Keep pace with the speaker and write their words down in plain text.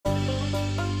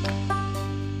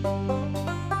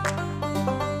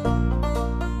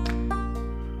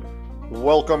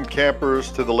Welcome,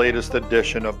 campers, to the latest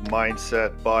edition of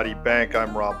Mindset Body Bank.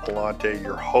 I'm Rob Palante,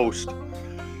 your host.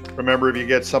 Remember, if you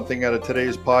get something out of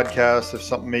today's podcast, if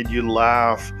something made you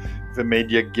laugh, if it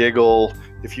made you giggle,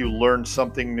 if you learned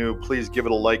something new, please give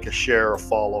it a like, a share, a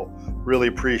follow. Really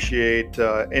appreciate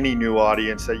any new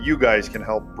audience that you guys can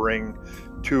help bring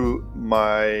to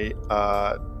my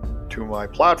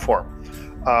platform.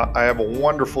 I have a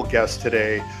wonderful guest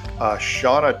today,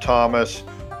 Shauna Thomas,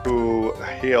 who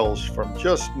hails from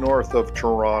just north of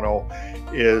Toronto,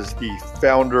 is the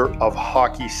founder of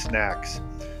Hockey Snacks.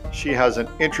 She has an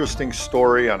interesting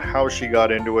story on how she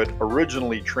got into it.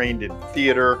 Originally trained in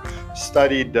theater,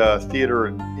 studied theater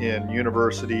in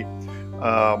university,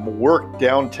 worked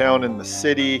downtown in the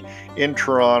city in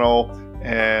Toronto,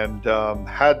 and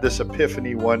had this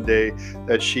epiphany one day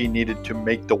that she needed to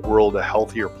make the world a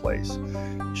healthier place.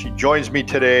 She joins me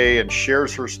today and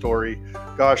shares her story.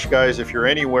 Gosh, guys, if you're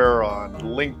anywhere on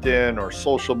LinkedIn or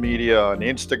social media, on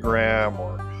Instagram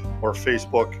or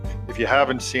Facebook, if you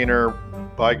haven't seen her,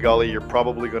 by golly, you're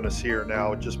probably going to see her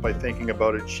now just by thinking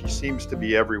about it. She seems to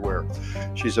be everywhere.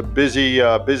 She's a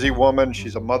busy woman.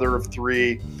 She's a mother of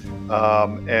three,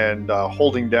 and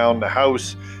holding down the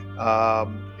house,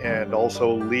 and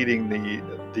also leading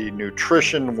the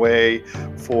nutrition way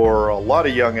for a lot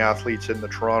of young athletes in the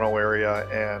Toronto area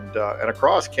and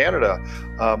across Canada,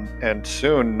 and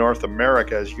soon North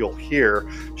America, as you'll hear.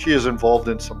 She is involved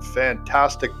in some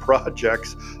fantastic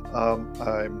projects.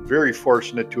 I'm very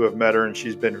fortunate to have met her, and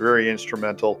she's been very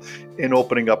instrumental in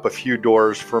opening up a few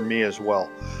doors for me as well.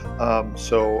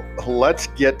 So let's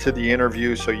get to the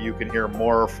interview so you can hear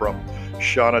more from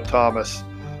Shauna Thomas,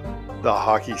 the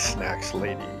Hockey Snacks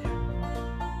lady.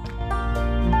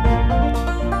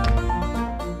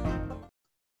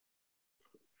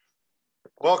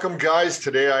 Welcome, guys.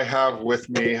 Today I have with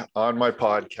me on my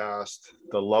podcast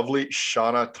the lovely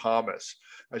Shauna Thomas.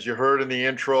 As you heard in the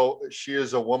intro, she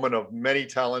is a woman of many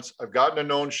talents. I've gotten to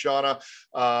know Shauna.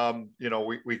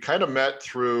 We kind of met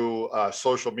through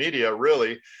social media,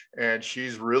 really, and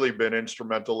she's really been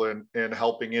instrumental in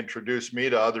helping introduce me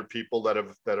to other people that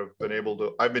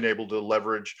I've been able to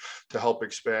leverage to help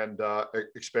expand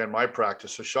my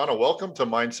practice. So, Shauna, welcome to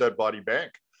Mindset Body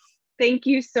Bank. Thank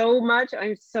you so much.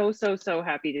 I'm so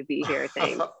happy to be here.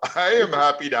 Thanks. I am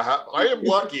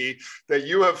lucky that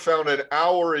you have found an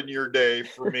hour in your day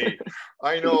for me.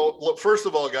 I know. Look, first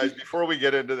of all, guys, before we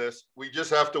get into this, we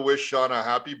just have to wish Shauna a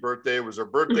happy birthday. It was her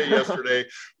birthday yesterday.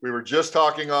 We were just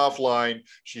talking offline.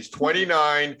 She's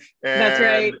 29, and that's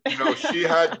right. She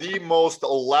had the most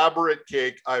elaborate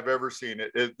cake I've ever seen.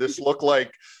 This looked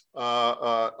like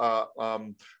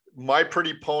My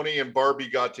Pretty Pony and Barbie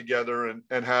got together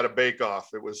and had a bake-off.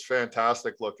 It was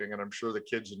fantastic looking, and I'm sure the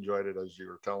kids enjoyed it, as you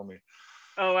were telling me.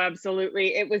 Oh,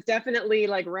 absolutely. It was definitely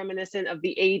like reminiscent of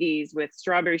the 80s with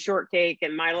strawberry shortcake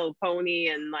and My Little Pony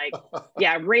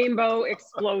and rainbow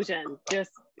explosion.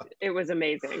 It was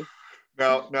amazing.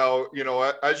 Now,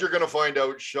 as you're going to find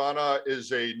out, Shauna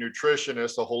is a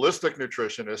nutritionist, a holistic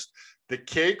nutritionist. The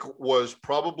cake was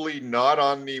probably not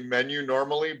on the menu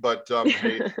normally, but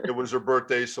hey, it was her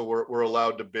birthday, so we're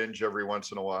allowed to binge every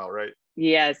once in a while, right?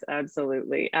 Yes,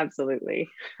 absolutely.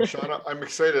 Shauna, I'm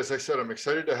excited. As I said, I'm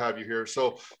excited to have you here.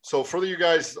 So for you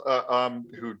guys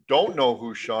who don't know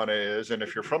who Shauna is, and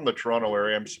if you're from the Toronto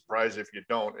area, I'm surprised if you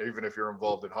don't, even if you're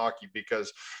involved in hockey,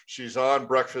 because she's on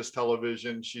breakfast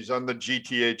television. She's on the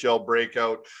GTHL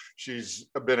breakout. She's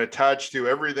been attached to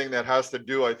everything that has to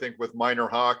do, I think, with minor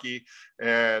hockey.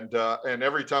 And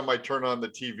every time I turn on the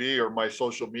TV or my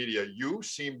social media, you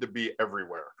seem to be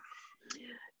everywhere.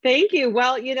 Thank you.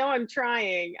 Well, I'm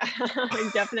trying. I'm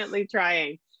definitely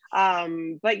trying.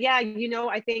 But yeah,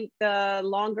 I think the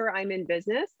longer I'm in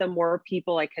business, the more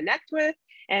people I connect with.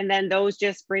 And then those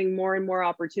just bring more and more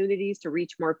opportunities to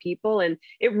reach more people. And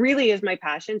it really is my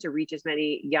passion to reach as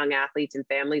many young athletes and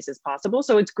families as possible.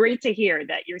 So it's great to hear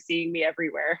that you're seeing me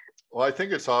everywhere. Well, I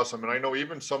think it's awesome. And I know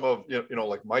even some of,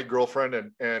 like my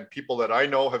girlfriend and people that I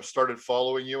know have started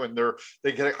following you, and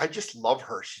I just love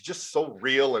her. She's just so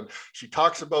real, and she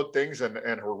talks about things, and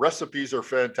her recipes are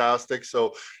fantastic.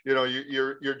 So,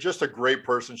 you're just a great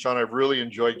person, Shauna. I've really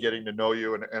enjoyed getting to know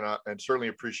you, and certainly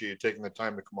appreciate you taking the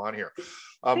time to come on here.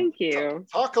 Thank you.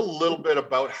 Talk a little bit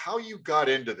about how you got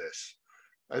into this.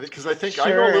 Because I think Sure. I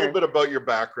know a little bit about your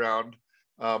background.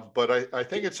 But I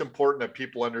think it's important that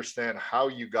people understand how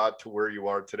you got to where you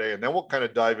are today, and then we'll kind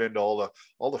of dive into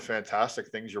all the fantastic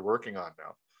things you're working on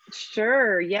now.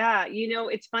 Sure. Yeah.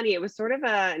 It's funny. It was sort of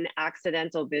an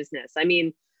accidental business. I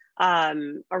mean,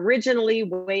 Originally,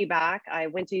 way back, I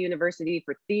went to university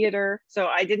for theater. So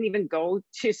I didn't even go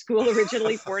to school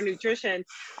originally for nutrition.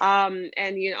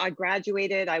 And, you know, I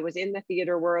graduated, I was in the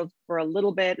theater world for a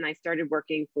little bit, and I started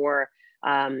working for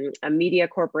a media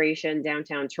corporation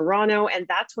downtown Toronto. And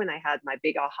that's when I had my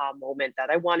big aha moment that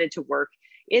I wanted to work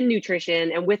in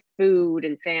nutrition and with food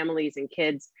and families and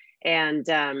kids. And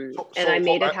I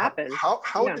made it happen.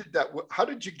 How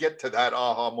did you get to that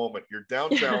aha moment? You're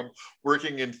downtown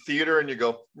working in theater and you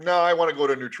go, no, I want to go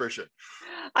to nutrition.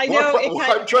 I know.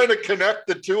 I'm trying to connect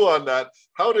the two on that.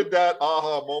 How did that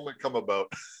aha moment come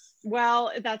about?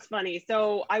 Well, that's funny.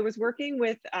 So I was working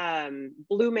with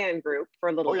Blue Man Group for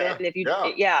a little bit. And if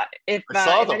if I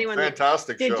saw them. anyone,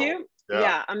 fantastic did show. You?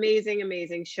 Yeah,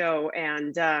 amazing show.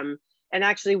 And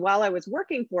actually, while I was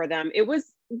working for them, it was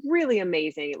really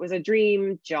amazing. It was a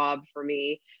dream job for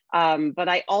me. But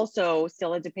I also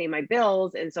still had to pay my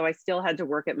bills. And so I still had to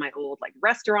work at my old like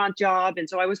restaurant job. And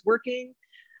so I was working,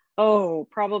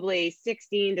 probably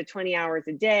 16 to 20 hours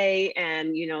a day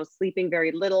and, you know, sleeping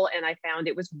very little. And I found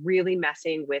it was really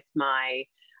messing with my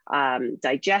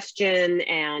digestion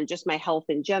and just my health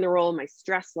in general. My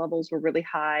stress levels were really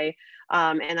high.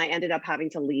 And I ended up having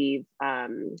to leave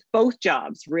both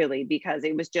jobs really, because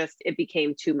it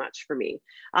became too much for me.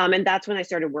 And that's when I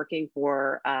started working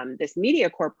for this media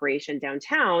corporation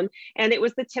downtown. And it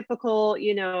was the typical,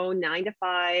 you know, 9 to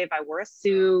 5, I wore a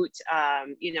suit,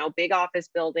 you know, big office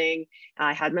building.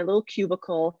 I had my little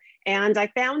cubicle. And I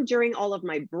found during all of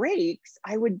my breaks,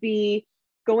 I would be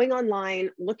going online,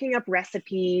 looking up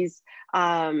recipes,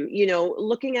 you know,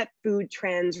 looking at food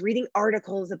trends, reading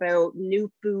articles about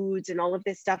new foods and all of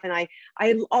this stuff. And I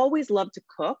always loved to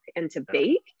cook and to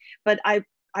bake, but I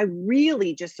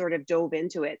really just sort of dove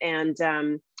into it. And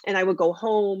I would go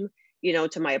home, you know,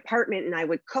 to my apartment, and I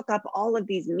would cook up all of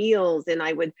these meals, and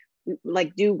I would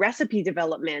like do recipe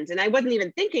development, and I wasn't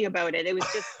even thinking about it. It was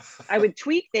just, I would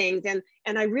tweak things, and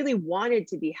I really wanted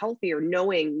to be healthier,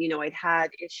 knowing, you know, I'd had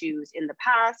issues in the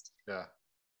past. Yeah.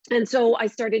 And so I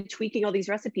started tweaking all these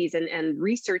recipes and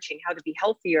researching how to be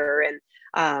healthier.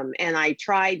 And I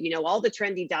tried, you know, all the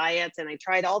trendy diets, and I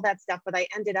tried all that stuff, but I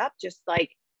ended up just like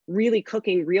really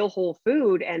cooking real whole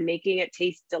food and making it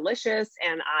taste delicious.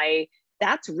 And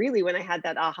that's really when I had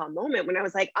that aha moment, when I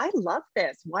was like, I love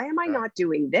this. Why am I not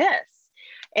doing this?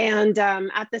 And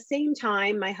at the same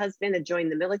time, my husband had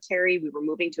joined the military. We were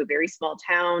moving to a very small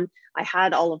town. I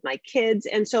had all of my kids.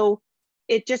 And so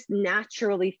it just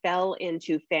naturally fell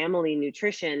into family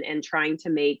nutrition and trying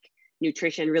to make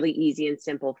nutrition really easy and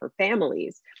simple for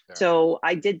families. Yeah. So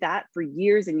I did that for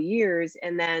years and years.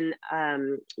 And then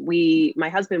my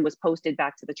husband was posted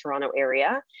back to the Toronto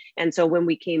area. And so when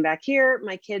we came back here,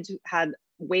 my kids had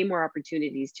way more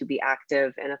opportunities to be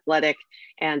active and athletic.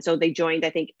 And so they joined,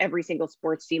 I think, every single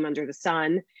sports team under the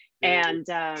sun. And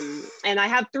I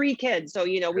have 3 kids. So,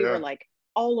 you know, we were like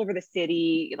all over the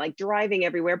city, like driving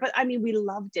everywhere. But I mean, we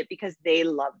loved it because they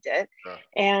loved it. Yeah.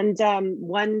 And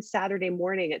one Saturday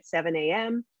morning at 7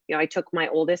 a.m., you know, I took my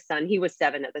oldest son, he was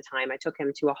 7 at the time. I took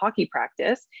him to a hockey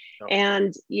practice. Oh.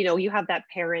 And, you know, you have that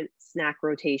parent snack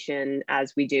rotation,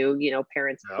 as we do, you know,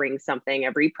 parents bring something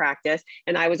every practice.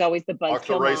 And I was always the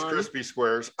buzzkill mom. Rice Krispie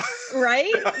squares.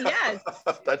 Right? Yes.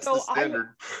 That's so the standard.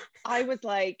 I was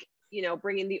like, you know,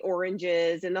 bringing the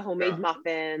oranges and the homemade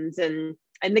muffins, and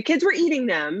the kids were eating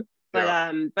them,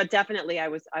 but definitely I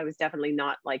was definitely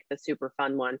not like the super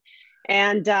fun one.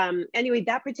 And anyway,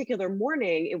 that particular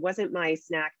morning, it wasn't my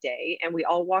snack day, and we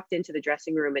all walked into the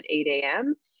dressing room at 8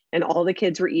 a.m. and all the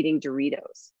kids were eating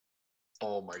Doritos.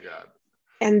 Oh my God.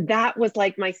 And that was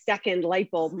like my second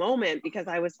light bulb moment, because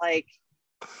I was like,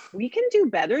 we can do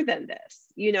better than this,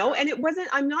 you know? And it wasn't,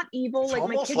 I'm not evil. It's like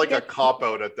almost my kids like a cop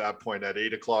out at that point at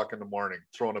 8 o'clock in the morning,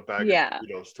 throwing a bag of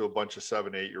Doritos to a bunch of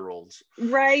 7, 8-year-olds.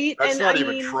 Right. That's not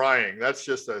even trying. That's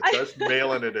just that's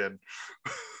mailing it in.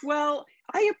 Well,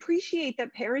 I appreciate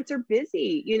that parents are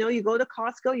busy. You know, you go to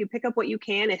Costco, you pick up what you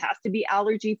can. It has to be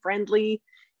allergy friendly.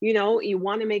 You know, you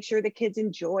want to make sure the kids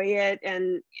enjoy it.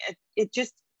 And it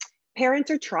just,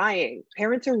 parents are trying.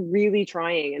 Parents are really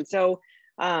trying. And so,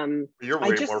 you're way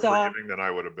more forgiving than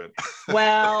I would have been.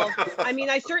 Well, I mean,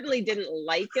 I certainly didn't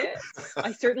like it.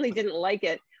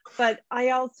 But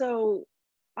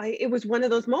it was one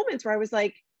of those moments where I was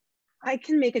like, I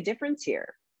can make a difference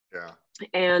here. Yeah.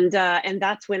 And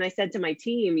that's when I said to my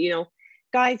team, you know,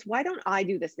 guys, why don't I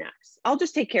do the snacks? I'll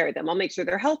just take care of them. I'll make sure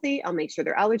they're healthy. I'll make sure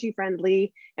they're allergy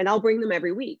friendly, and I'll bring them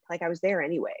every week. Like I was there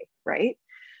anyway. Right.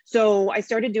 So I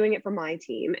started doing it for my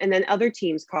team, and then other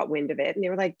teams caught wind of it, and they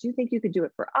were like, do you think you could do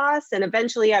it for us? And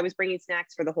eventually I was bringing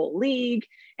snacks for the whole league.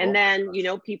 And then, you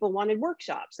know, people wanted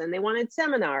workshops and they wanted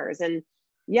seminars, and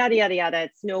yada yada yada.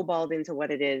 It snowballed into what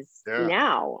it is Yeah.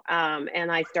 now.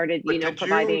 And I started, But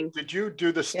providing. did you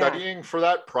do the Yeah. studying for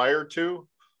that prior to,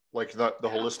 like, the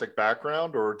holistic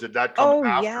background, or did that come Oh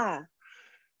after? yeah.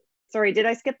 Sorry, did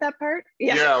I skip that part?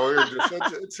 Yeah. Yeah, we were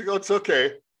just it's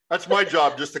okay. That's my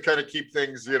job, just to kind of keep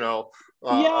things, Yeah.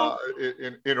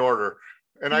 in order.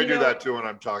 And I You do know, that too when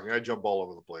I'm talking. I jump all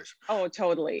over the place. oh,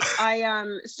 totally.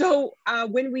 So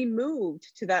when we moved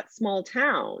to that small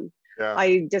town, Yeah.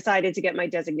 I decided to get my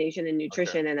designation in Okay.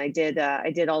 nutrition, and I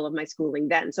did all of my schooling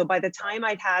then. So by the time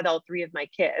I'd had all three of my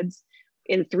kids,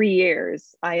 in 3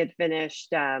 years, I had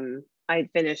finished and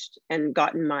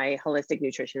gotten my holistic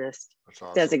nutritionist That's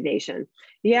awesome. designation.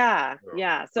 Yeah, So,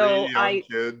 yeah. three So young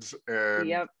kids and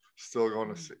yep. still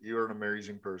going to. You're an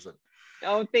amazing person.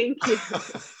 Oh, thank you.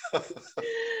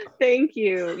 Thank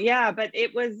you. Yeah, but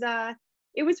it was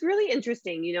really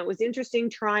interesting. It was interesting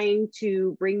trying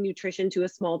to bring nutrition to a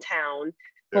small town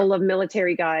Yeah. full of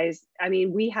military guys. I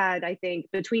mean, we had, I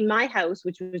think, between my house,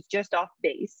 which was just off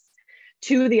base,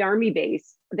 to the army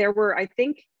base, there were, I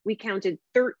think we counted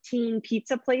 13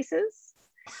 pizza places,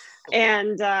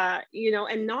 and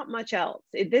and not much else.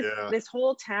 Yeah. This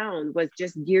whole town was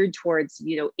just geared towards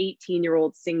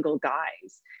 18-year-old single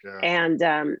guys, Yeah.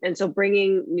 and so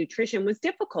bringing nutrition was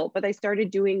difficult. But I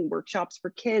started doing workshops for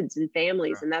kids and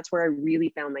families, Yeah. and that's where I really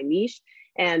found my niche.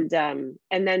 And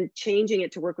then changing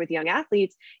it to work with young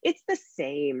athletes, it's the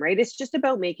same, right? It's just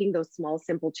about making those small,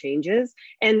 simple changes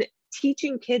and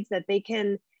teaching kids that they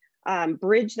can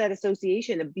bridge that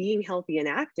association of being healthy and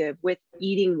active with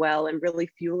eating well and really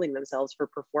fueling themselves for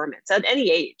performance at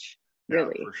any age, Yeah,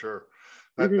 really. for sure.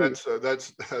 Mhm.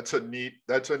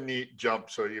 That's a neat jump.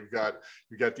 So you've got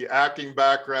the acting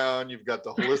background, you've got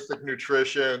the holistic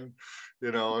nutrition,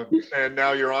 and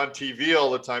now you're on TV all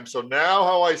the time. So now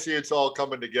how I see it's all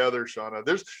coming together,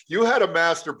 Shauna. You had a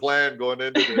master plan going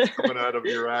into this, coming out of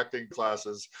your acting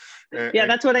classes. Yeah,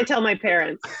 that's what I tell my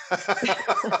parents.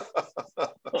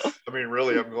 I mean,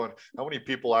 really, I'm going, how many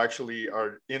people actually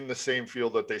are in the same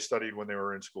field that they studied when they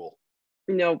were in school?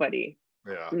 Nobody.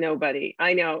 Yeah. Nobody.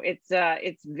 I know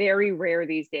it's very rare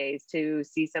these days to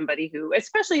see somebody who,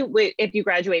 especially if you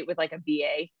graduate with like a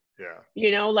BA.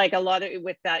 Yeah. Like a lot of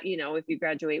with that, if you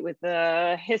graduate with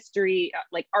history,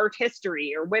 like art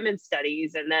history or women's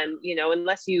studies, and then,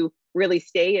 unless you really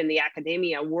stay in the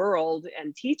academia world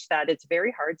and teach that, it's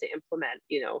very hard to implement,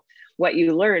 what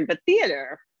you learn. But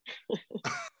theater's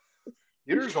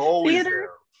always theater, there.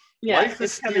 yeah, Life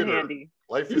is it's come in theater. handy.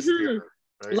 Life is theater.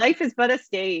 Right? Life is but a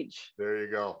stage. There you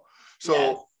go. So,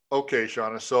 yes. Okay,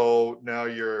 Shauna. So now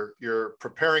you're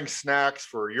preparing snacks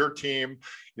for your team.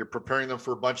 You're preparing them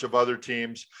for a bunch of other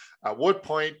teams. At what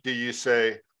point do you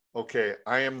say, okay,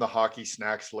 I am the hockey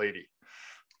snacks lady?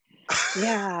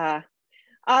 Yeah.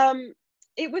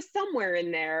 It was somewhere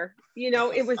in there.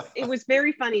 It was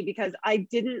very funny because I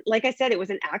didn't, like I said, it was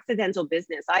an accidental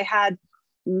business. I had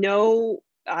no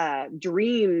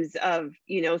dreams of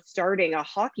starting a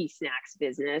hockey snacks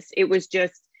business. It was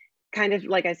just kind of,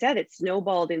 like I said, it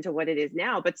snowballed into what it is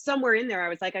now. But somewhere in there I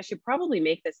was like, I should probably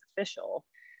make this official.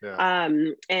 Yeah.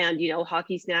 And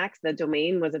hockey snacks, the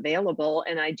domain was available,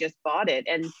 and I just bought it.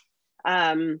 And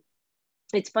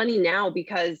it's funny now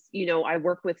because I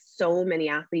work with so many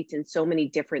athletes in so many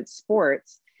different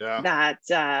sports. Yeah.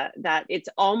 that it's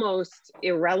almost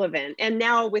irrelevant. And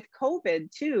now with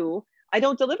COVID too, I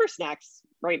don't deliver snacks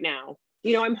right now.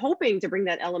 I'm hoping to bring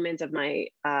that element of my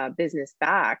business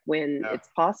back when it's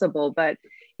possible. But,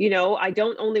 I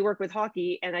don't only work with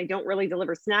hockey, and I don't really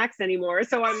deliver snacks anymore.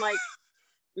 So I'm like,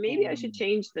 maybe I should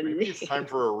change the name. It's time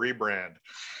for a rebrand.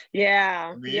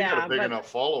 Yeah. I mean, you got a big enough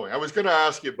following. I was going to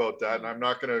ask you about that, and I'm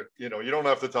not going to, you don't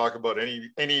have to talk about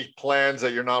any plans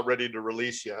that you're not ready to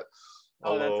release yet.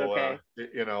 Although, that's okay.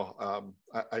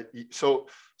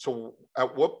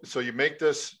 So you make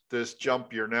this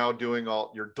jump. You're now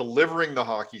you're delivering the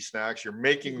hockey snacks. You're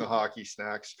making the hockey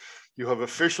snacks. You have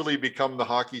officially become the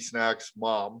hockey snacks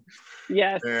mom.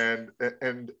 Yes. And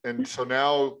so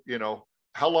now,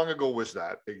 how long ago was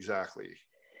that exactly?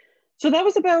 So that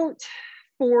was about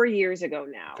 4 years ago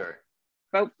now. Okay.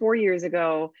 About 4 years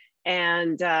ago.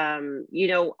 And,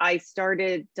 I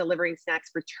started delivering snacks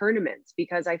for tournaments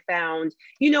because I found,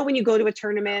 when you go to a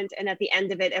tournament and at the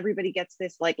end of it, everybody gets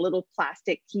this like little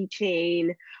plastic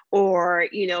keychain or,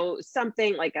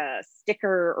 something like a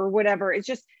sticker or whatever. It's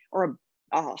just, or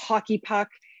a hockey puck.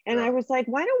 And I was like,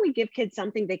 why don't we give kids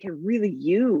something they can really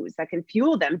use that can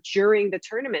fuel them during the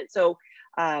tournament? So,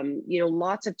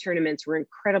 lots of tournaments were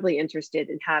incredibly interested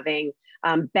in having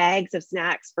bags of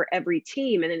snacks for every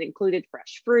team. And it included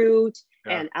fresh fruit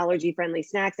Yeah. and allergy friendly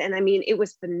snacks. And I mean, it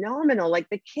was phenomenal. Like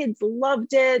the kids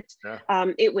loved it.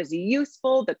 Yeah. It was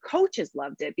useful. The coaches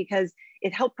loved it because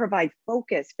it helped provide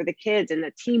focus for the kids and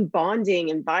the team bonding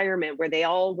environment where they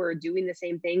all were doing the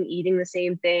same thing, eating the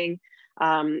same thing.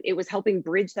 It was helping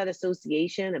bridge that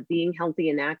association of being healthy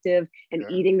and active and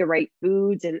Yeah. eating the right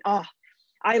foods. And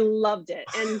I loved it.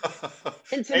 And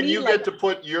to And me, you like, get to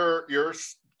put your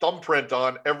thumbprint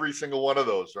on every single one of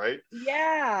those, right?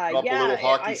 yeah, Drop a little yeah,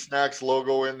 Hockey Snacks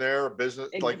logo in there, a business,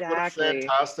 like what a exactly.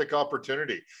 fantastic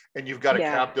opportunity. And you've got a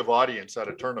Yeah, captive audience at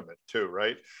a tournament too,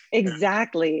 right?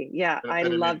 exactly. Yeah, I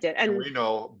loved it. And And we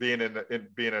know being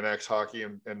being an ex-hockey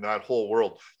and that whole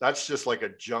world, that's just like a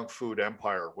junk food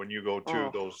empire when you go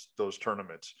to oh, those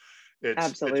tournaments. It's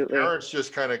absolutely. parents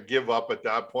just kind of give up at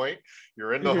that point.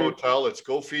 You're in the Hmm. hotel, let's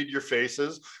go feed your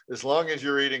faces. As long as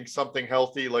you're eating something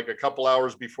healthy, like a couple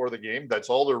hours before the game, that's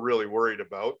all they're really worried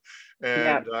about.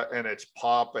 Yeah. And it's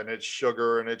pop and it's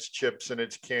sugar and it's chips and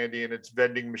it's candy and it's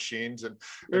vending machines and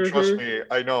trust Hmm. me,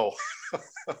 I know.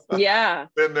 Yeah.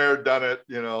 Been there, done it,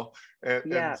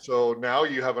 and Yeah. so now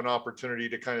you have an opportunity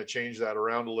to kind of change that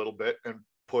around a little bit and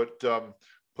put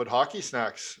Hockey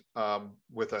Snacks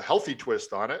with a healthy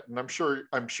twist on it. And I'm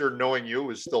sure knowing you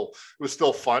was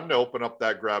still fun to open up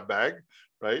that grab bag,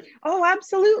 right? Oh,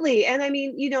 absolutely. And I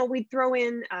mean, we'd throw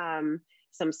in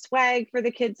some swag for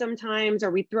the kids sometimes, or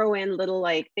we throw in little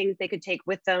like things they could take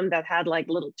with them that had like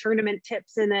little tournament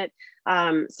tips in it.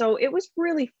 So it was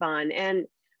really fun. And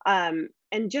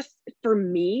just for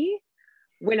me,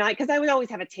 because I would always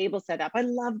have a table set up. I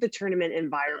love the tournament Yeah.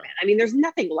 environment. I mean, there's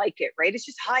nothing like it, right? It's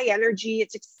just high energy.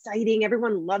 It's exciting.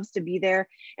 Everyone loves to be there.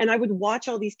 And I would watch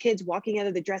all these kids walking out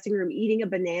of the dressing room eating a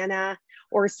banana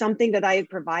or something that I had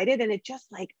provided. And it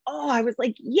just like, I was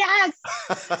like, yes,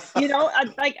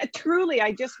 truly,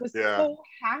 I just was Yeah. so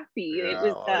happy. It Yeah.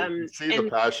 was, I can see the and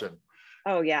passion.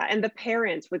 oh yeah, and the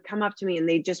parents would come up to me and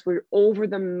they just were over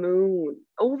the moon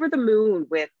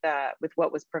with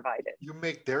what was provided. You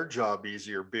make their job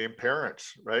easier being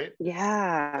parents, right? And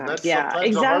Yeah, that's yeah,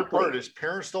 sometimes the hard part exactly. is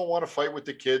parents don't want to fight with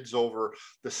the kids over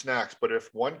the snacks. But if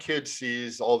one kid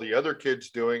sees all the other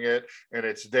kids doing it and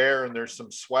it's there and there's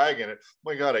some swag in it, oh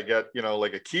my God, I got,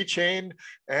 like a keychain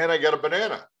and I got a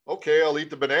banana. Okay, I'll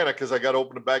eat the banana because I got to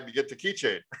open the bag to get the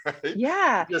keychain, right?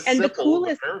 Yeah, It's just and the simple. And the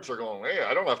coolest parents are going, hey,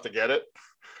 I don't have to get it.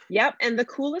 Yep. And the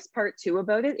coolest part too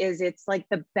about it is it's like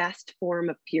the best form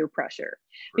of peer pressure.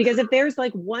 For Because if sure. there's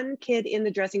like one kid in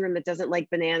the dressing room that doesn't like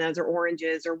bananas or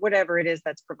oranges or whatever it is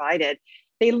that's provided,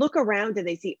 they look around and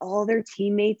they see all their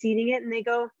teammates eating it and they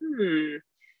go,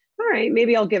 all right,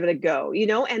 maybe I'll give it a go,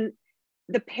 And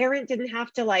the parent didn't have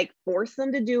to like force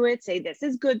them to do it, say, this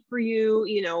is good for you,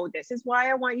 this is why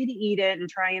I want you to eat it, and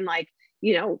try and like,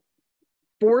 you know,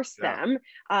 force Yeah. them.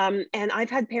 And I've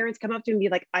had parents come up to me and be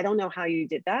like, I don't know how you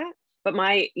did that, but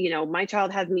my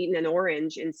child hasn't eaten an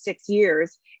orange in 6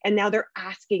 years, and now they're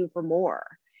asking for more.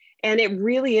 And it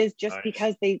really is just Nice.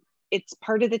 because it's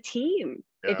part of the team.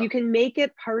 If Yeah. you can make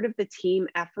it part of the team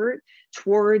effort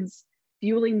towards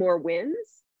fueling more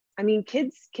wins, I mean,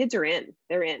 kids are in.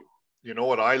 They're in. You know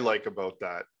what I like about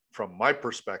that from my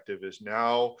perspective is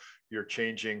now you're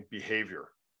changing behavior,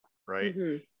 right?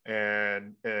 Hmm.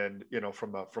 And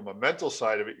from a mental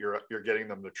side of it, you're getting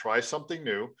them to try something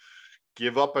new,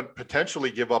 potentially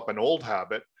give up an old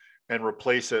habit and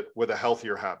replace it with a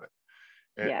healthier habit.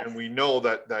 And Yes. we know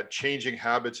that changing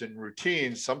habits and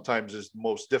routines sometimes is the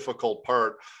most difficult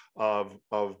part of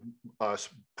us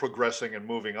progressing and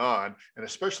moving on, and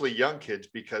especially young kids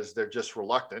because they're just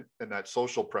reluctant and that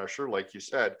social pressure, like you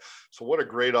said. So what a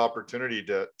great opportunity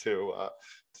to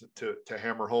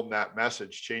hammer home that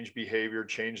message: change behavior,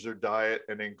 change their diet,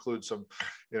 and include some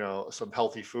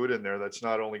healthy food in there that's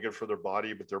not only good for their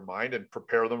body but their mind, and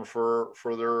prepare them for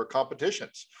their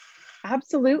competitions.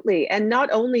 Absolutely. And not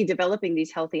only developing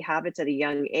these healthy habits at a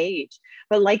young age,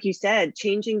 but like you said,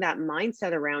 changing that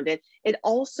mindset around it, it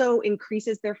also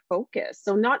increases their focus.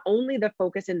 So not only the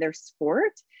focus in their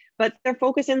sport, but their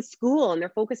focus in school and their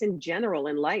focus in general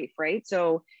in life, right?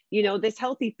 So, this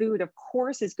healthy food, of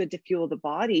course, is good to fuel the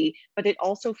body, but it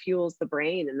also fuels the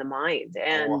brain and the mind. Oh,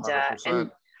 And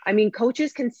 100%. I mean,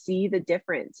 coaches can see the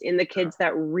difference in the Yeah. kids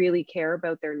that really care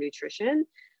about their nutrition.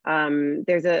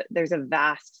 There's a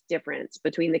vast difference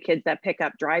between the kids that pick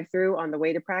up drive through on the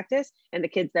way to practice and the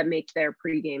kids that make their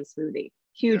pregame smoothie. Yeah.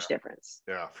 Huge difference.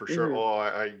 Yeah, for sure. Hmm.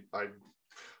 Oh,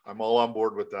 I'm all on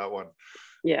board with that one.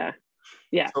 Yeah,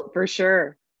 yeah, So, for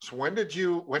sure. So when did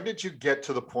you get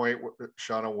to the point,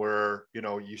 Shauna, where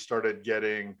you started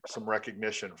getting some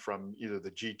recognition from either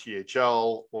the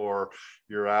GTHL, or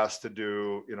you're asked to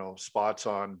do spots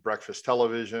on breakfast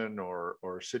television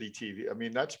or City TV? I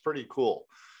mean, that's pretty cool.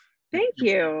 Thank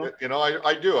you.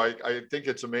 I do. I think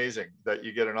it's amazing that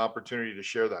you get an opportunity to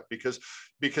share that, because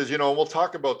we'll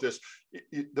talk about this.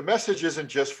 The message isn't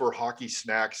just for hockey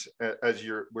snacks, as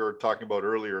we were talking about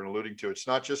earlier and alluding to. It's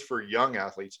not just for young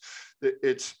athletes.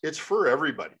 It's for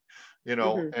everybody.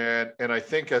 And I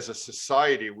think as a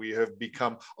society we have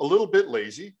become a little bit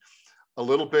lazy, a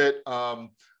little bit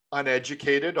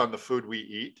uneducated on the food we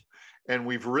eat, and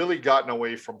we've really gotten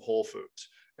away from whole foods.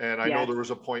 And I know there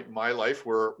was a point in my life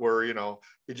where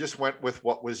it just went with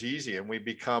what was easy, and we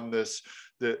become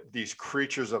these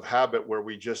creatures of habit where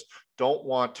we just don't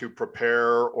want to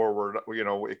prepare, or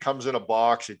it comes in a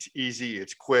box, it's easy,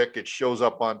 it's quick, it shows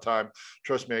up on time.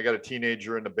 Trust me, I got a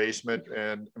teenager in the basement,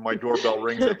 and my doorbell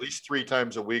rings at least 3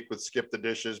 times a week with skip the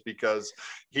dishes, because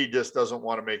he just doesn't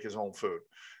want to make his own food,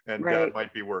 and dad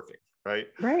might be working, right?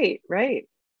 Right.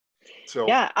 So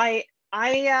yeah,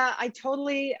 I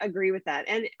totally agree with that.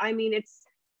 And I mean, it's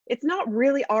not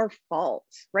really our fault,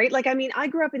 right? Like, I mean, I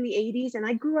grew up in the 80s, and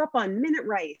I grew up on Minute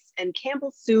Rice and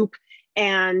Campbell's soup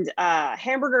and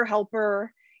Hamburger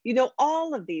Helper,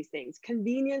 all of these things.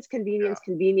 Convenience.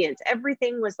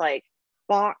 Everything was like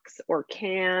box or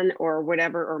can or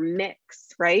whatever, or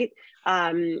mix, right?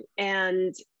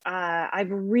 And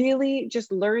I've really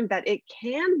just learned that it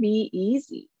can be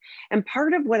easy. And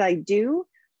part of what I do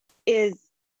is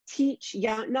teach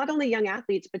not only young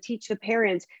athletes, but teach the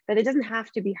parents that it doesn't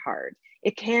have to be hard.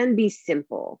 It can be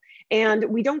simple. And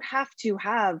we don't have to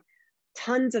have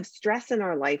tons of stress in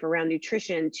our life around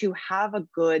nutrition to have a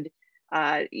good,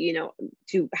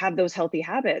 to have those healthy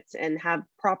habits and have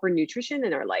proper nutrition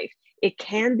in our life. It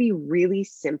can be really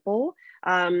simple.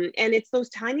 And it's those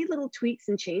tiny little tweaks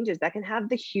and changes that can have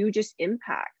the hugest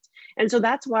impact. And so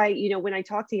that's why, when I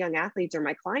talk to young athletes or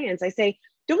my clients, I say,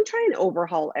 don't try and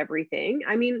overhaul everything.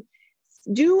 I mean,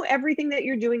 do everything that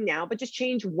you're doing now, but just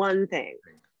change one thing.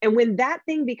 And when that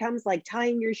thing becomes like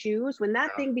tying your shoes, when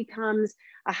that thing becomes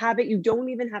a habit you don't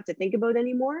even have to think about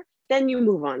anymore, then you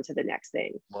move on to the next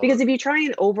thing. Because if you try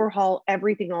and overhaul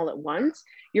everything all at once,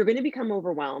 you're going to become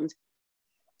overwhelmed.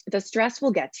 The stress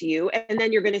will get to you, and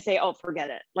then you're going to say, oh,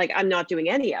 forget it. Like, I'm not doing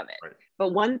any of it. Right.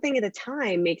 But one thing at a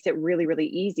time makes it really, really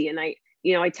easy. And I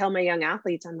tell my young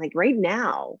athletes, I'm like, right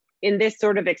now, in this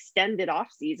sort of extended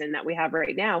off season that we have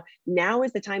right now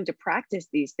is the time to practice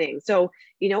these things. So,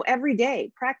 every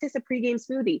day, practice a pregame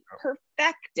smoothie,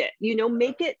 perfect it,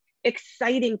 make it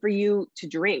exciting for you to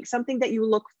drink, something that you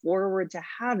look forward to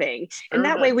having. And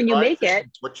that way, when you make it,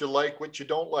 what you like, what you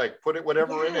don't like, put it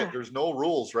whatever in it. There's no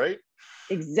rules, right?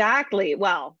 Exactly.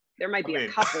 Well, there might be a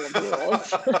couple of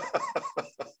rules.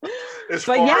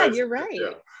 But you're right.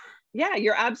 Yeah,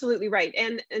 you're absolutely right.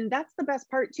 And that's the best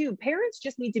part too. Parents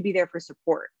just need to be there for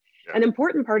support. Yeah. An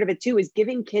important part of it too is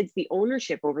giving kids the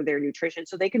ownership over their nutrition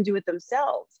so they can do it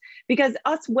themselves. Because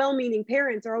us well-meaning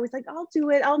parents are always like, I'll do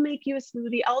it. I'll make you a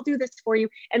smoothie. I'll do this for you.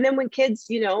 And then when kids,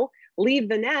 leave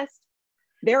the nest,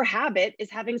 their habit is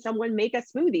having someone make a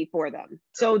smoothie for them.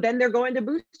 So then they're going to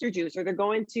Booster Juice, or they're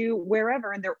going to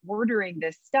wherever, and they're ordering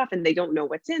this stuff, and they don't know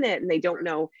what's in it, and they don't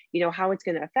know, how it's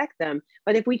going to affect them.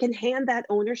 But if we can hand that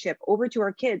ownership over to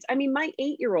our kids, I mean, my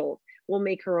 8-year-old will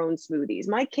make her own smoothies.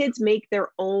 My kids make their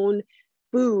own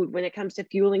food when it comes to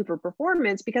fueling for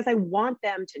performance, because I want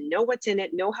them to know what's in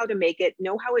it, know how to make it,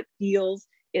 know how it feels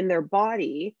in their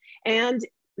body. And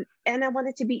I want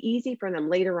it to be easy for them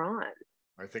later on.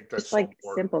 I think that's just like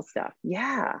simple stuff.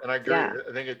 Yeah. And I agree. Yeah.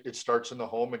 I think it starts in the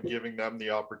home and giving them the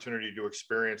opportunity to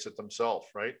experience it themselves,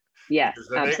 right? Yes, because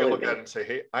then absolutely. They can look at it and say,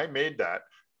 hey, I made that.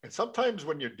 And sometimes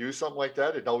when you do something like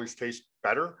that, it always tastes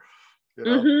better.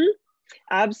 Mm-hmm.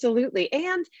 Absolutely.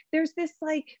 And there's this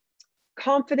like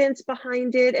confidence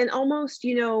behind it, and almost,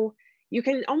 you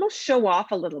can almost show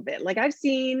off a little bit. Like, I've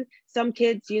seen some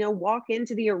kids, walk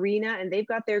into the arena and they've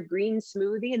got their green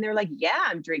smoothie and they're like, yeah,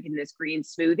 I'm drinking this green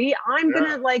smoothie. I'm going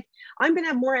to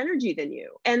have more energy than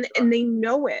you. And they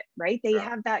know it, right? They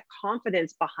have that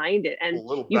confidence behind it, and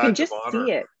you can just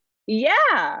see it.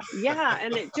 Yeah.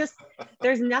 And it just,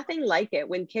 there's nothing like it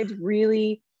when kids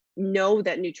really know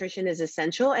that nutrition is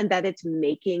essential and that it's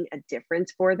making a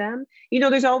difference for them.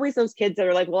 There's always those kids that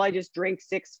are like, well, I just drink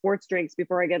 6 sports drinks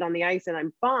before I get on the ice and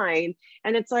I'm fine.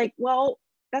 And it's like, well,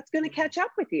 that's going to catch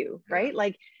up with you, right?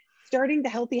 Like, starting the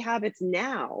healthy habits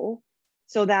now,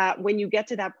 so that when you get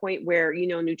to that point where,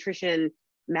 nutrition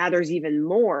matters even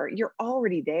more, you're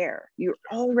already there. You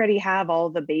already have all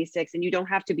the basics, and you don't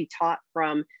have to be taught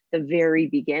from the very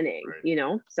beginning,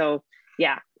 So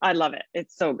yeah, I love it.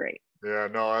 It's so great. Yeah,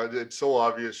 no, it's so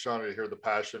obvious, Sean, to hear the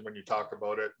passion when you talk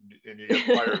about it, and you get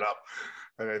fired up.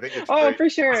 And I think it's Oh, great. for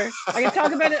sure. I can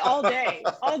talk about it all day,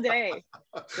 all day.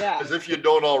 Yeah. As if you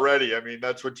don't already. I mean,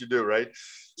 that's what you do, right?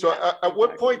 So Yeah, at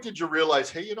what exactly. point did you realize,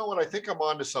 hey, you know what, I think I'm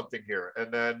onto something here?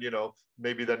 And then,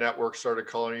 maybe the network started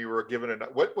calling you, were given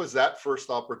what was that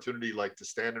first opportunity like to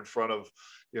stand in front of,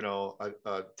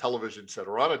 a television set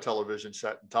or on a television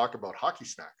set and talk about hockey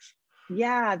snacks?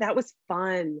 Yeah, that was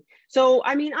fun. So,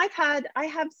 I mean, I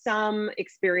have some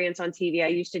experience on TV. I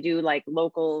used to do like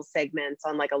local segments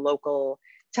on like a local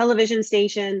television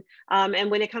station. And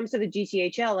when it comes to the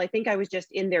GTHL, I think I was just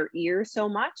in their ear so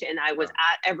much. And I was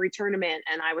Yeah. at every tournament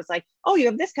and I was like, oh, you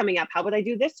have this coming up. How would I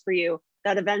do this for you?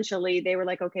 That eventually they were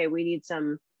like, okay, we need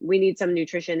some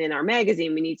nutrition in our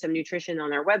magazine. We need some nutrition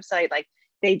on our website. Like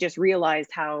they just realized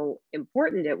how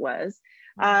important it was.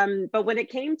 But when it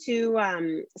came to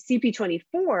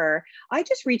CP24, I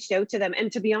just reached out to them.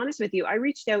 And to be honest with you, I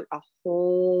reached out a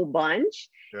whole bunch.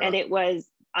 Yeah. And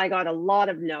I got a lot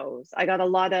of no's. I got a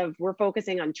lot of, we're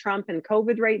focusing on Trump and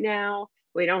COVID right now.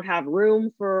 We don't have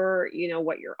room for,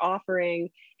 what you're offering.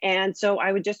 And so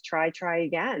I would just try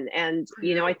again. And, For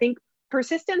you. I think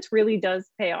persistence really does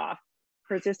pay off.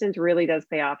 Persistence really does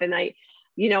pay off. And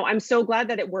I'm so glad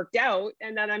that it worked out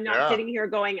and that I'm not Yeah. sitting here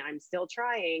going, I'm still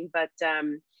trying, but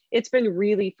it's been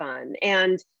really fun.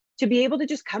 And to be able to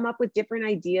just come up with different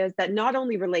ideas that not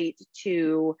only relate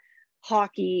to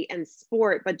hockey and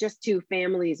sport, but just to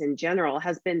families in general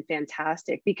has been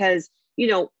fantastic because,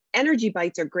 energy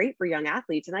bites are great for young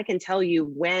athletes. And I can tell you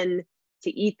when to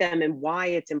eat them and why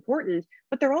it's important,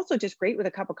 but they're also just great with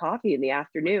a cup of coffee in the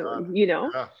afternoon,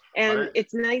 Yeah. and I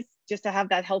it's nice just to have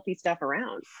that healthy stuff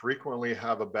around. frequently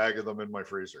have a bag of them in my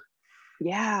freezer.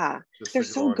 Yeah, Just they're to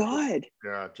so go and just, good.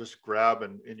 yeah, just grab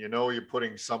and you're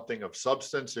putting something of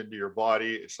substance into your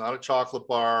body. It's not a chocolate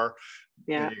bar.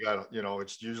 Yeah. And you got,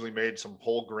 it's usually made some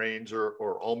whole grains or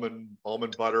almond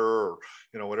butter or,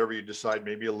 whatever you decide,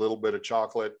 maybe a little bit of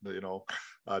chocolate,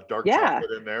 dark Yeah,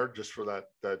 chocolate in there just for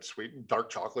that sweet, and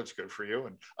dark chocolate's good for you.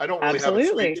 And I don't really have a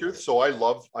sweet absolutely. tooth, so I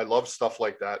love stuff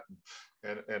like that.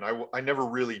 And I never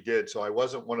really did. So I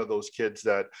wasn't one of those kids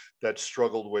that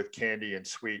struggled with candy and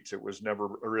sweets. It was never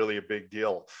really a big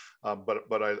deal.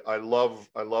 But I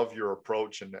love your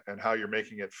approach and how you're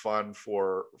making it fun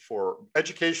for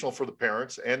educational for the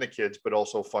parents and the kids, but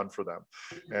also fun for them.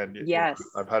 And Yes.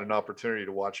 I've had an opportunity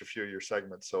to watch a few of your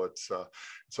segments, so it's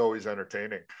always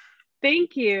entertaining.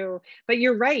 Thank you. But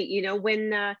you're right.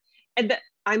 When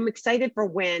I'm excited for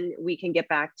when we can get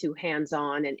back to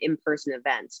hands-on and in-person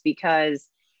events because,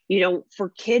 for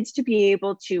kids to be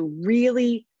able to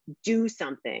really do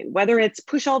something, whether it's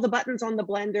push all the buttons on the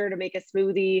blender to make a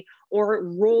smoothie or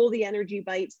roll the energy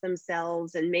bites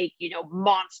themselves and make,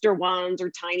 monster ones or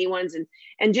tiny ones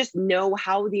and just know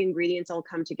how the ingredients all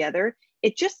come together,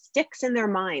 it just sticks in their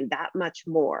mind that much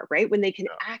more, right? When they can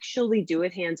Yeah. actually do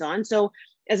it hands-on. So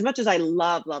as much as I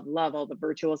love all the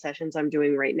virtual sessions I'm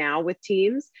doing right now with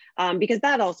teams, because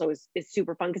that also is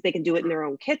super fun because they can do it in their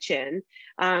own kitchen.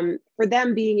 For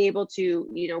them being able to,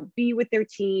 be with their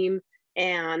team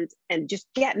and just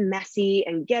get messy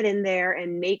and get in there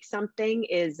and make something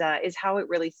is how it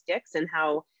really sticks and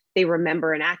how they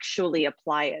remember and actually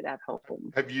apply it at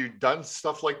home. Have you done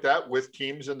stuff like that with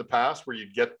teams in the past where you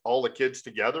get all the kids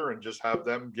together and just have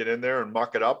them get in there and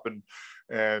muck it up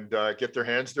and get their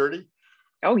hands dirty?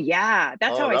 Oh yeah,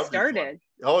 that's Oh, how I that'd be fun. started.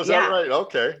 Oh, is that Yeah. right?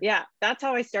 Okay. Yeah, that's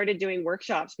how I started doing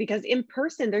workshops because in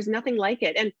person, there's nothing like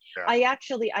it. And Yeah. I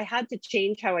had to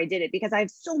change how I did it because I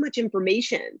have so much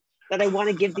information that I want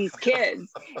to give these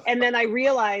kids. And then I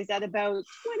realized at about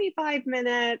 25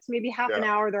 minutes, maybe half an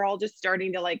Yeah. hour, they're all just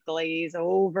starting to like glaze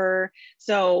over.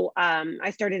 So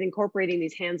I started incorporating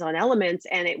these hands-on elements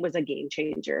and it was a game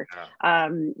changer. Yeah.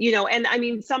 And I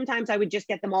mean, sometimes I would just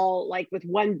get them all like with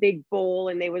one big bowl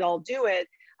and they would all do it.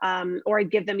 Or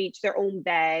I'd give them each their own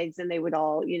bags and they would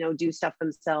all, do stuff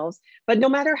themselves. But no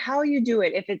matter how you do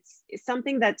it, if it's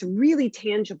something that's really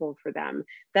tangible for them,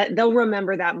 that they'll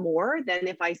remember that more than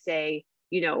if I say,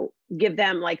 give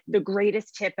them like the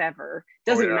greatest tip ever. Oh,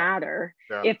 Doesn't yeah. matter.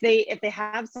 Yeah. If they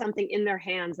have something in their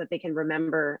hands that they can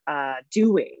remember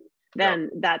doing, Yeah.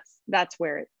 then that's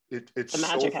where It's the so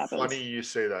magic happens. funny you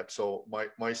say that. So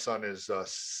my son is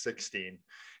 16.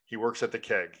 He works at the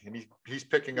keg and he's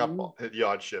picking up the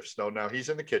odd shifts. Now he's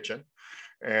in the kitchen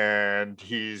and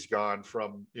he's gone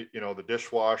from, the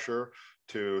dishwasher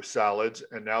to salads.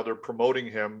 And now they're promoting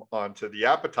him onto the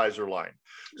appetizer line.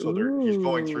 So he's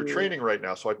going through Ooh. training right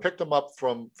now. So I picked him up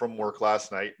from work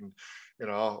last night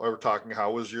we were talking,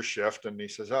 how was your shift? And he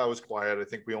says, oh, it was quiet. I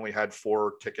think we only had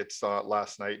 4 tickets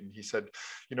last night. And he said,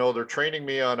 they're training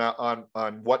me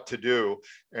on what to do.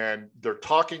 And they're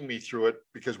talking me through it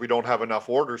because we don't have enough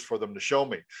orders for them to show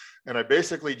me. And I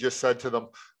basically just said to them,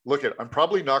 look, I'm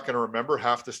probably not going to remember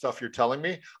half the stuff you're telling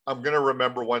me. I'm going to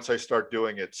remember once I start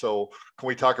doing it. So can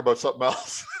we talk about something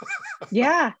else?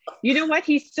 Yeah. You know what?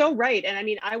 He's so right. And I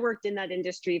mean, I worked in that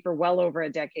industry for well over a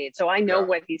decade. So I know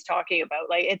what he's talking about.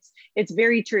 Like it's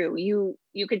very true.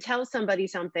 You could tell somebody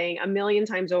something a million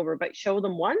times over, but show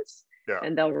them once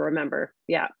and they'll remember.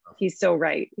 Yeah. He's so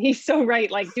right. He's so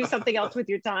right. Like do something else with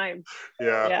your time.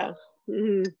 Yeah. Yeah.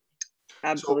 Mm-hmm.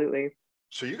 Absolutely.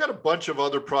 So you got a bunch of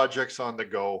other projects on the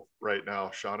go right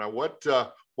now, Shauna. What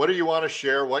do you want to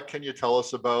share? What can you tell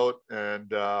us about?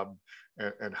 And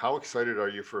how excited are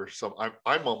you for some?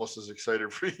 I'm almost as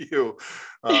excited for you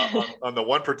on the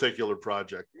one particular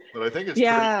project, but I think it's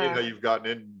pretty neat how you've gotten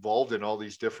involved in all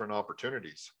these different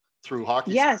opportunities through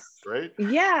Hockey Snacks, right?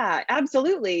 Yeah,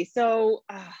 absolutely. So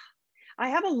I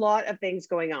have a lot of things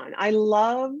going on. I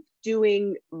love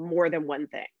doing more than one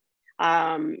thing.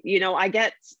 I'm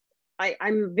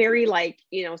very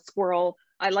squirrel.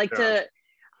 I like to,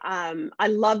 I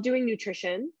love doing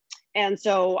nutrition. And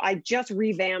so I just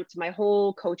revamped my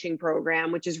whole coaching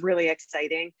program, which is really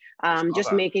exciting.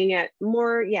 Just making it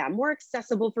more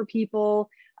accessible for people,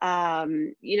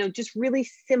 just really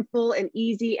simple and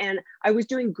easy. And I was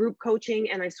doing group coaching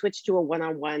and I switched to a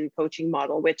one-on-one coaching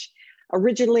model, which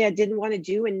originally I didn't want to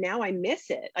do. And now I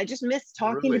miss it. I just miss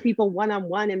talking to people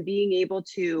one-on-one and being able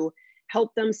to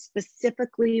help them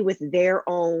specifically with their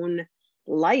own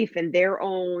life and their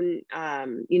own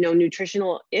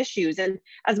nutritional issues. And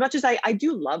as much as I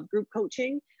do love group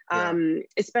coaching,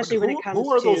 especially when it comes to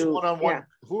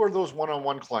who are those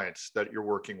one-on-one clients that you're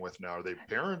working with now? Are they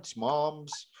parents,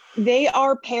 moms? They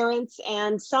are parents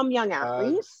and some young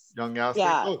athletes.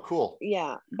 Yeah. Oh, cool.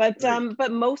 Yeah. But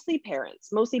mostly parents,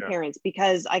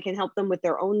 because I can help them with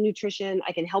their own nutrition.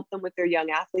 I can help them with their young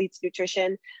athletes'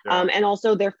 nutrition, and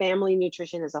also their family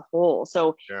nutrition as a whole.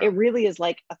 So it really is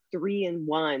like a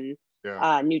 3-in-1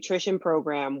 nutrition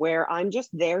program where I'm just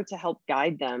there to help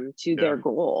guide them to their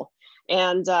goal.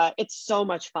 And it's so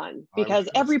much fun because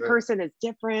every person is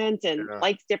different and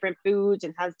likes different foods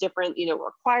and has different,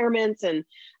 requirements. And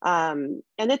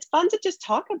it's fun to just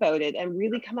talk about it and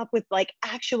really come up with like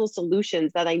actual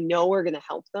solutions that I know are going to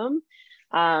help them.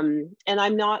 And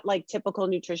I'm not like typical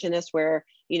nutritionist where,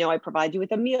 I provide you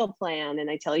with a meal plan and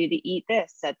I tell you to eat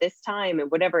this at this time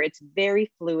and whatever. It's very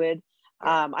fluid.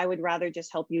 I would rather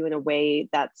just help you in a way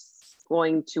that's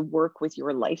going to work with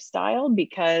your lifestyle,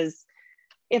 because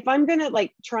if I'm going to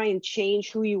like try and change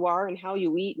who you are and how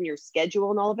you eat and your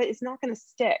schedule and all of it, it's not going to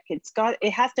stick.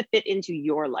 It has to fit into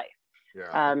your life.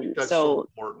 Yeah. That's so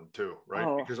important too,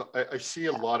 right? Because I see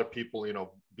a lot of people,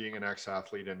 being an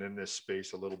ex-athlete and in this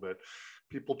space a little bit,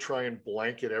 people try and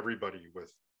blanket everybody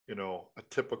with, a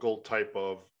typical type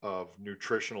of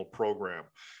nutritional program.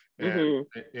 And,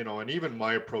 and even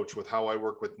my approach with how I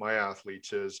work with my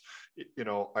athletes is,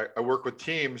 I work with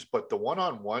teams, but the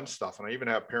one-on-one stuff, and I even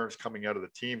have parents coming out of the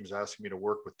teams asking me to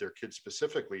work with their kids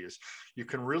specifically, is you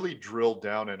can really drill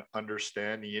down and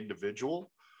understand the individual,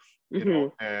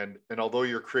 and although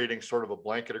you're creating sort of a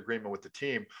blanket agreement with the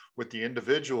team, with the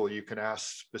individual, you can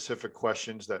ask specific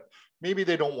questions that maybe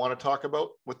they don't want to talk about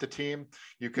with the team.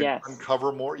 You can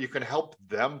uncover more, you can help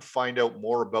them find out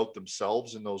more about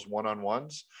themselves in those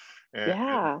one-on-ones.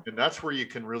 And that's where you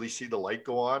can really see the light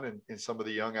go on in some of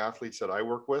the young athletes that I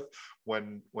work with,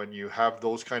 when you have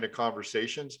those kind of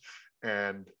conversations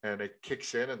and it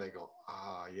kicks in and they go,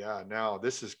 now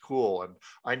this is cool. And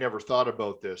I never thought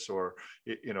about this, or,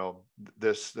 the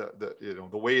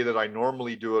way that I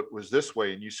normally do it was this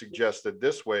way. And you suggested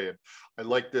this way. And I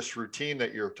like this routine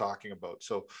that you're talking about.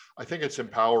 So I think it's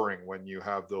empowering when you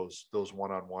have those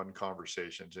one-on-one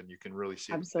conversations and you can really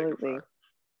see.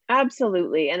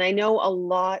 Absolutely. And I know a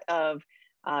lot of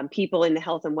people in the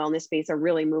health and wellness space are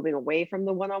really moving away from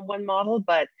the one-on-one model,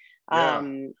 but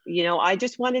I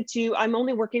just I'm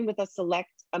only working with a select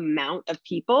amount of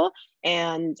people,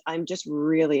 and I'm just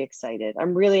really excited.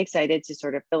 I'm really excited to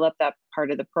sort of fill up that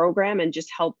part of the program and just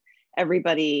help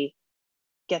everybody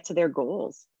get to their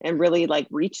goals and really like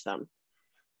reach them.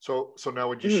 So now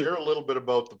would you share a little bit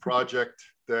about the project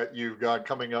that you've got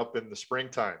coming up in the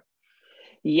springtime?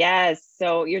 Yes.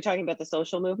 So you're talking about the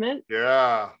social movement?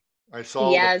 Yeah. I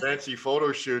saw the fancy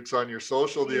photo shoots on your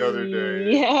social the other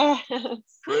day. Yeah.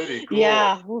 Pretty cool.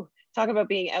 Yeah. Ooh, talk about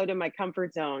being out of my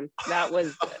comfort zone. That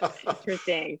was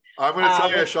interesting. I'm going to tell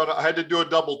you, Shauna, I had to do a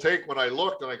double take when I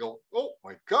looked and I go, oh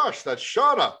my gosh, that's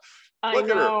Shauna. Look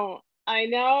at her. I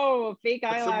know, fake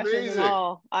That's eyelashes and amazing.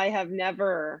 all. I have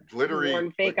never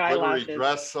worn fake glittery eyelashes.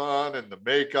 dress on and the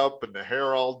makeup and the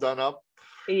hair all done up.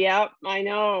 Yep, I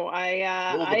know.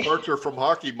 Little departure from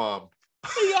Hockey Mom.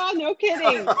 Yeah, no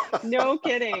kidding. No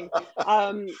kidding. You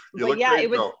But look yeah, great, it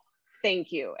was, though.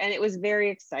 thank you. And it was very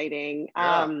exciting.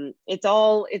 Yeah. It's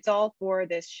all for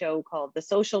this show called The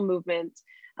Social Movement.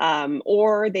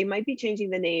 Or they might be changing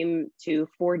the name to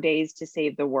 4 Days to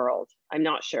Save the World. I'm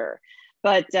not sure.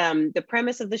 But the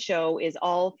premise of the show is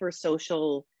all for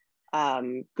social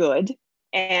good.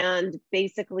 And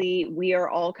basically, we are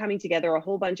all coming together, a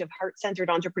whole bunch of heart-centered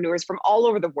entrepreneurs from all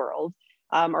over the world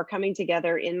are coming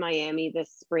together in Miami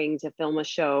this spring to film a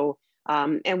show.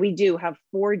 And we do have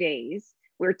 4 days.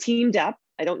 We're teamed up.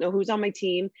 I don't know who's on my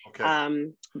team, Okay.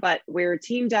 but we're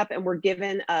teamed up and we're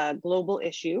given a global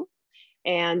issue.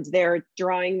 And they're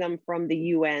drawing them from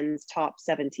the UN's top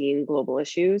 17 global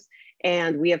issues.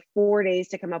 And we have 4 days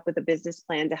to come up with a business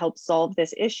plan to help solve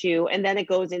this issue. And then it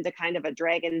goes into kind of a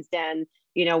dragon's den.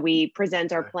 You know, we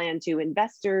present our plan to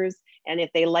investors. And if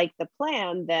they like the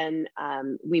plan, then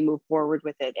we move forward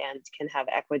with it and can have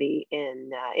equity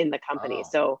in the company. Oh.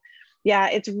 So yeah,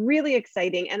 it's really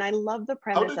exciting. And I love the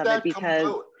premise of it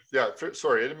because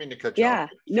sorry, I didn't mean to cut you off.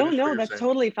 No, that's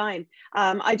totally fine.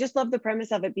 I just love the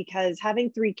premise of it because having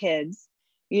 3 kids,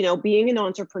 you know, being an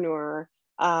entrepreneur,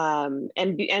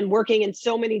 and working in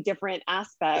so many different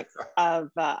aspects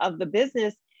of the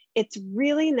business, it's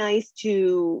really nice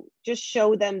to just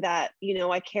show them that, you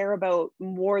know, I care about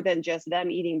more than just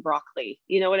them eating broccoli.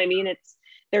 You know what I mean?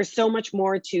 There's so much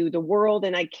more to the world,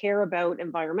 and I care about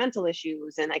environmental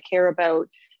issues, and I care about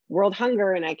world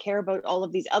hunger, and I care about all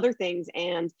of these other things.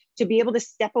 And to be able to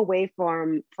step away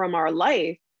from our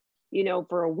life, you know,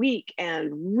 for a week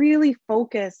and really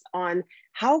focus on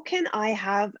how can I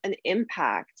have an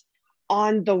impact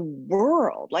on the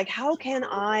world? Like, how can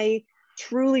I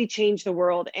truly change the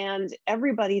world? And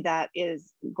everybody that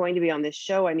is going to be on this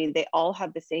show, I mean, they all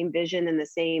have the same vision and the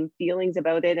same feelings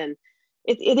about it. And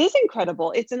it is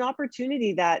incredible. It's an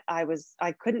opportunity that I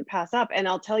couldn't pass up. And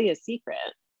I'll tell you a secret.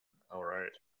 All right.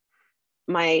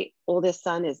 My oldest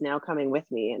son is now coming with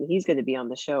me, and he's going to be on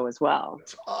the show as well.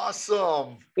 That's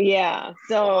awesome. Yeah.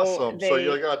 So awesome. So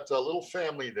you got a little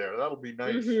family there. That'll be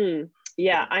nice. Mm-hmm.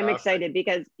 Yeah, Fantastic. I'm excited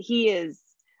because he is,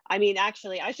 I mean,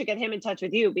 actually, I should get him in touch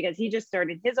with you because he just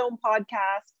started his own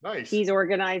podcast. Nice. He's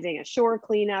organizing a shore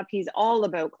cleanup. He's all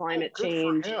about climate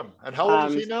change. For him. And how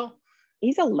old is he now?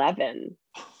 He's 11.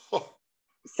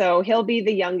 So he'll be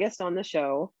the youngest on the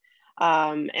show.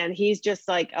 And he's just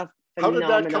like a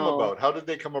phenomenal. How did that come about? How did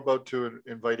they come about to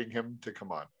inviting him to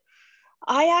come on?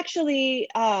 I actually,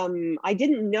 I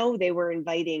didn't know they were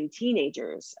inviting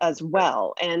teenagers as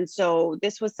well. And so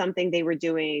this was something they were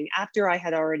doing after I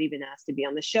had already been asked to be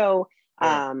on the show.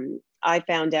 I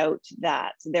found out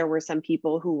that there were some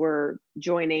people who were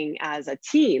joining as a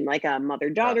team, like a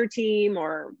mother-daughter team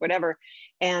or whatever.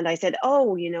 And I said,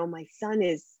 oh, you know, my son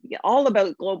is all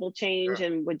about global change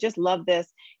and would just love this.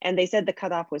 And they said the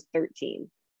cutoff was 13.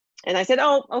 And I said,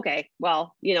 oh, okay,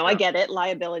 well, you know, I get it,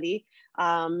 liability.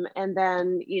 And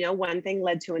then, you know, one thing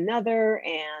led to another,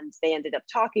 and they ended up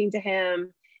talking to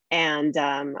him. And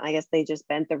I guess they just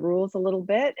bent the rules a little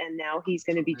bit, and now he's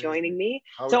going to be joining me.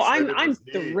 So I'm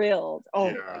thrilled.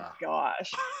 Oh my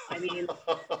gosh. I mean,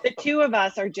 the two of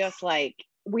us are just like,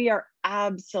 we are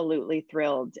absolutely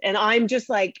thrilled. And I'm just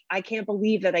like, I can't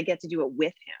believe that I get to do it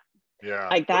with him. Yeah.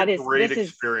 Like that is great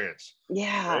experience.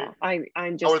 Yeah. Right?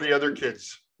 I'm just. How are the other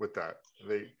kids with that?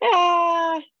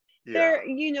 They're,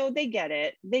 you know, they get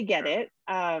it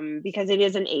because it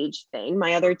is an age thing.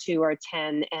 My other two are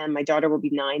 10 and my daughter will be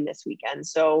 9 this weekend,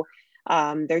 so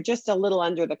they're just a little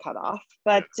under the cutoff.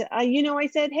 But you know, I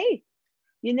said, hey,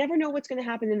 you never know what's going to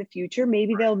happen in the future.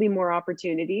 Maybe there'll be more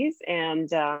opportunities, and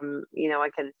you know,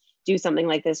 I can do something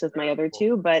like this with my other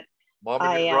two. But Mom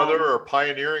and your brother are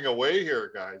pioneering away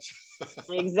here, guys.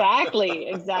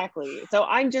 Exactly. So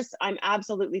I'm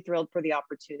absolutely thrilled for the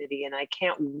opportunity, and I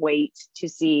can't wait to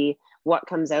see what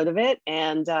comes out of it.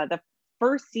 And the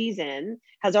first season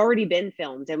has already been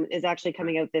filmed and is actually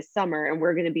coming out this summer, and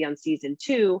we're going to be on season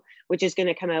 2, which is going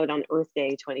to come out on Earth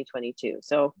Day 2022.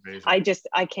 So amazing.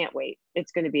 I can't wait.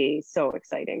 It's going to be so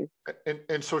exciting.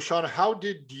 And so, Shauna, how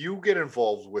did you get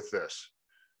involved with this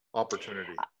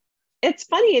opportunity? It's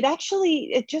funny.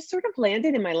 It just sort of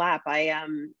landed in my lap.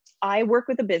 I work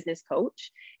with a business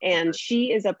coach, and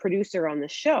she is a producer on the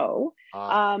show.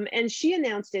 And she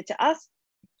announced it to us,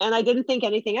 and I didn't think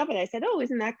anything of it. I said, oh,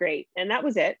 isn't that great? And that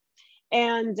was it.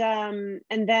 And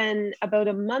then about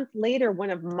a month later, one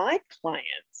of my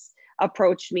clients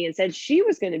approached me and said she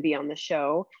was going to be on the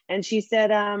show. And she said,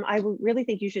 really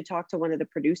think you should talk to one of the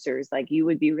producers. Like, you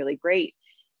would be really great.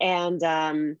 And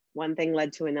one thing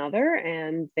led to another,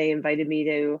 and they invited me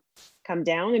to come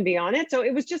down and be on it. So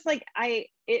it was just like,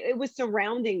 it was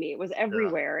surrounding me. It was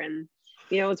everywhere. And,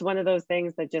 it's one of those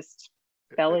things that just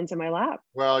fell into my lap.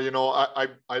 Well,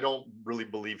 I don't really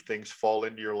believe things fall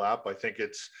into your lap. I think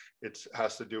it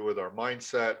has to do with our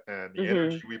mindset and the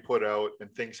energy we put out,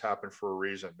 and things happen for a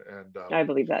reason. And I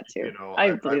believe that too.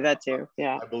 I believe that too.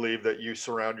 Yeah. I believe that you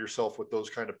surround yourself with those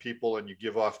kind of people and you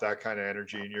give off that kind of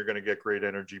energy, and you're going to get great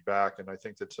energy back. And I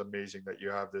think that's amazing that you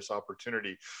have this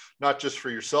opportunity, not just for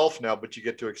yourself now, but you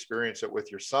get to experience it with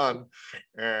your son.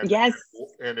 And yes,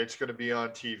 and it's going to be on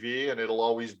TV, and it'll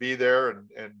always be there.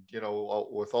 And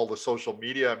with all the social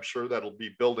media, I'm sure that'll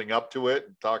be building up to it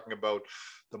and talking about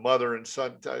the mother and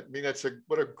son. I mean,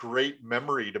 what a great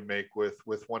memory to make with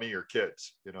one of your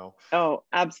kids, Oh,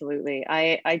 absolutely.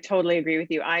 I totally agree with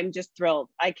you. I'm just thrilled.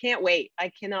 I can't wait. I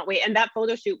cannot wait. And that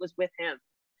photo shoot was with him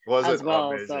as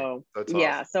well. Amazing. So that's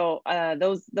yeah. Awesome.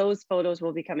 So those photos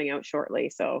will be coming out shortly.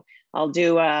 So I'll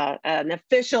do an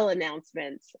official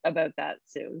announcement about that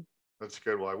soon. That's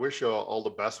good. Well, I wish you all the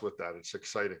best with that. It's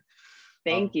exciting.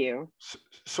 Thank you.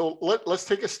 So let's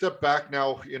take a step back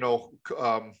now,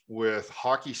 with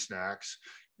Hockey Snacks.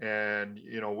 And,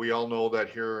 we all know that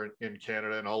here in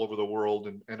Canada and all over the world,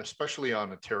 and especially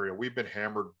on Ontario, we've been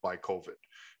hammered by COVID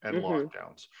and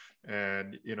lockdowns.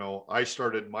 And, I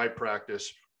started my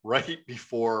practice right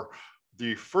before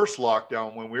the first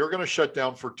lockdown, when we were going to shut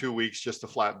down for 2 weeks just to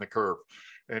flatten the curve.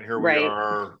 And here we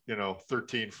are,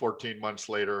 13, 14 months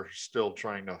later, still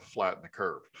trying to flatten the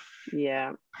curve.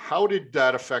 Yeah. How did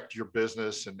that affect your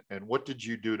business, and what did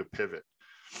you do to pivot?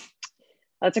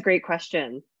 That's a great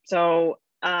question. So,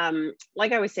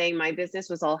 like I was saying, my business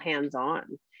was all hands-on.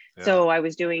 Yeah. So I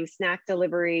was doing snack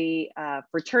delivery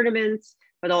for tournaments,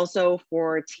 but also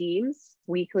for teams,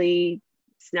 weekly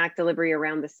snack delivery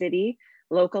around the city.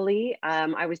 Locally,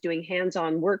 I was doing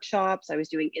hands-on workshops. I was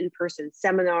doing in-person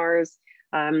seminars.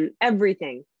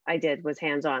 Everything I did was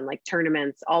hands-on, like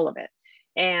tournaments, all of it.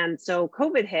 And so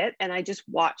COVID hit, and I just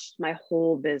watched my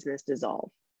whole business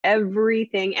dissolve.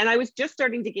 Everything. And I was just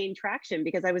starting to gain traction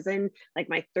because I was in like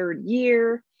my third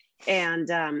year,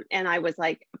 and I was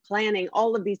like planning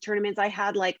all of these tournaments. I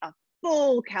had like a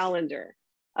full calendar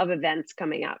of events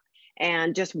coming up,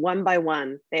 and just one by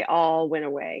one, they all went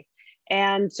away.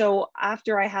 And so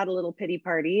after I had a little pity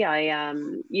party, I,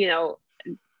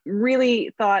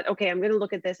 really thought, okay, I'm going to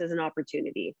look at this as an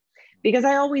opportunity, because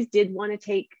I always did want to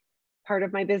take part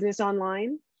of my business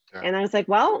online. Yeah. And I was like,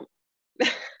 well,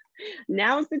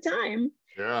 now's the time.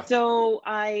 Yeah. So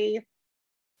I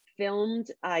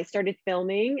started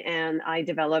filming, and I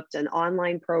developed an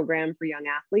online program for young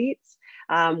athletes,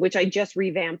 which I just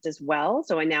revamped as well.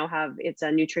 So I now have, it's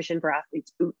a Nutrition for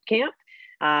Athletes boot camp.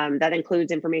 That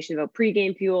includes information about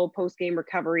pre-game fuel, post-game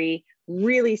recovery,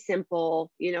 really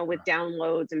simple, with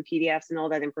downloads and PDFs and all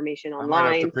that information online. I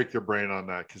might have to pick your brain on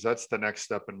that, because that's the next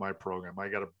step in my program. I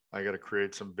gotta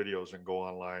create some videos and go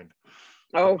online.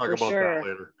 Oh, for sure. That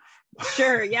later.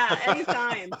 Sure. Yeah.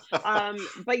 Anytime.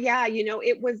 But yeah,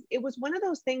 it was one of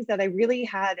those things that I really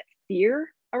had fear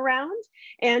around,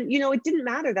 and, it didn't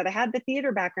matter that I had the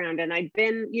theater background, and I'd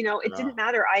been, it didn't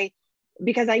matter.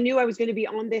 Because I knew I was going to be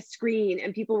on this screen,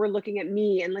 and people were looking at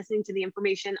me and listening to the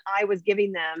information I was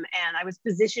giving them, and I was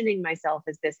positioning myself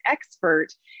as this expert.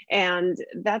 And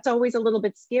that's always a little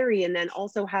bit scary. And then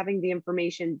also having the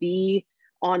information be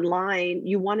online,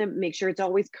 you want to make sure it's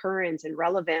always current and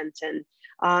relevant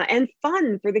and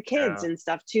fun for the kids and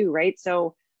stuff too, right?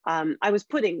 So I was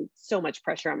putting so much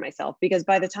pressure on myself, because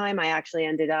by the time I actually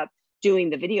ended up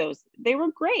doing the videos, they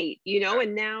were great,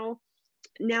 and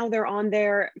now they're on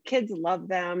there. Kids love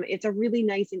them. It's a really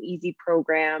nice and easy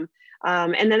program.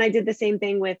 And then I did the same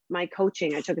thing with my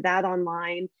coaching. I took that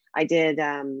online. I did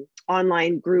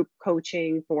online group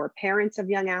coaching for parents of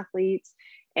young athletes.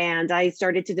 And I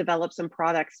started to develop some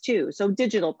products too. So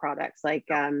digital products, like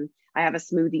I have a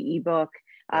smoothie ebook,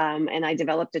 and I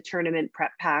developed a tournament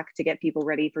prep pack to get people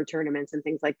ready for tournaments and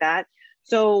things like that.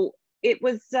 So it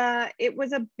was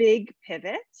a big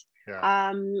pivot.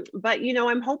 Yeah. But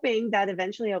I'm hoping that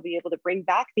eventually I'll be able to bring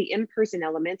back the in-person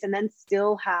elements, and then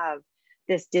still have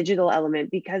this digital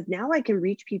element, because now I can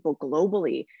reach people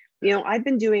globally. I've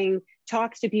been doing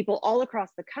talks to people all across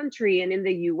the country and in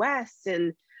the US,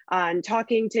 and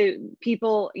talking to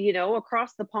people,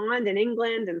 across the pond in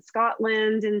England and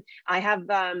Scotland. And I have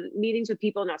meetings with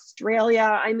people in Australia.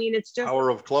 I mean, it's just power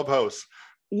of Clubhouse.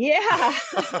 Yeah.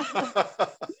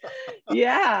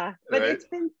 Yeah. But Right? It's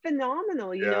been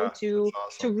phenomenal, to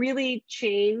awesome. really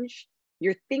change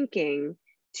your thinking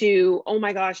to, oh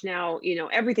my gosh, now,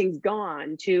 everything's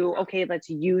gone, to, okay, let's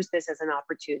use this as an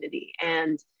opportunity.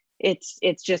 And it's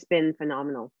just been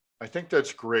phenomenal. I think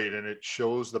that's great. And it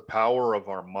shows the power of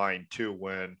our mind too,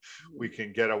 when we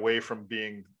can get away from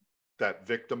being that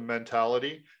victim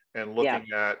mentality and looking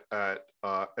at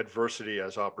adversity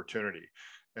as opportunity.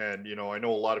 And, I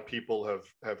know a lot of people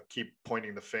have keep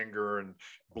pointing the finger and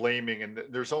blaming, and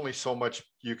there's only so much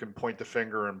you can point the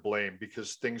finger and blame,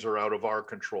 because things are out of our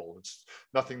control. It's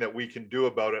nothing that we can do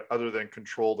about it other than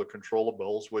control the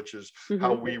controllables, which is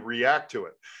how we react to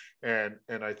it. And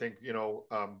I think,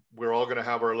 we're all going to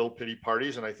have our little pity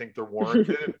parties, and I think they're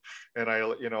warranted. And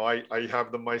I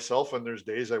have them myself, and there's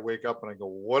days I wake up and I go,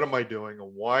 what am I doing?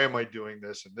 And why am I doing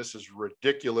this? And this is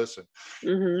ridiculous.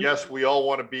 And yes, we all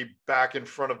want to be back in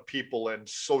front of people and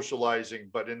socializing,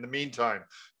 but in the meantime,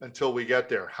 until we get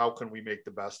there, how can we make the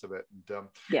best of it? And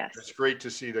yes, it's great to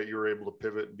see that you were able to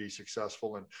pivot and be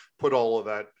successful and put all of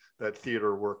that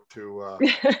theater work to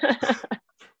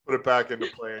put it back into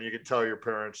play. And you can tell your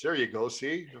parents, there you go,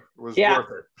 see, it was worth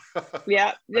it.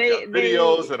 Yeah, I got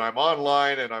videos, and I'm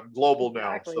online, and I'm global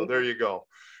now. So there you go.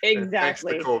 Exactly. And thanks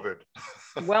to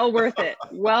COVID. Well worth it.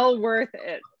 Well worth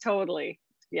it. Totally.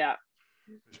 Yeah.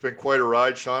 It's been quite a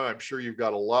ride, Sean. I'm sure you've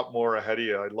got a lot more ahead of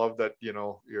you. I love that,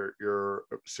 you're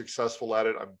successful at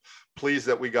it. I'm pleased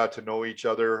that we got to know each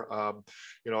other. And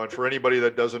for anybody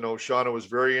that doesn't know, Shauna was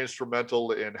very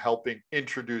instrumental in helping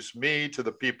introduce me to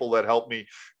the people that helped me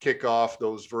kick off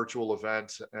those virtual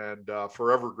events, and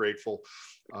forever grateful.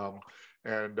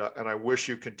 And I wish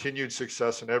you continued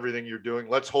success in everything you're doing.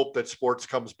 Let's hope that sports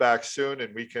comes back soon,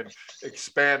 and we can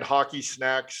expand Hockey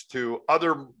Snacks to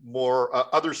other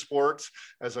sports,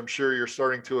 as I'm sure you're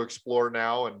starting to explore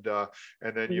now. And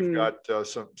then you've got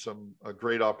some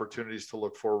great opportunities to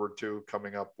look forward to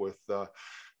coming up with the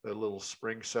little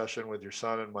spring session with your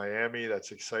son in Miami.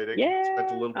 That's exciting. Yeah, spent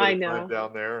a little bit of time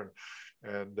down there,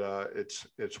 and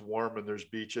it's warm, and there's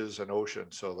beaches and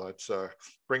ocean. So let's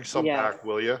bring some back,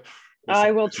 will you?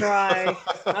 I will try.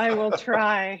 I will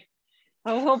try.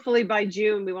 Oh, hopefully by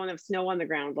June we won't have snow on the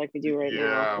ground like we do right now.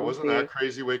 Yeah, wasn't that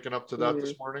crazy waking up to that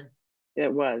this morning?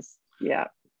 It was. Yeah.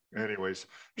 Anyways,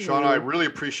 Shauna, I really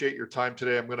appreciate your time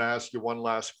today. I'm going to ask you one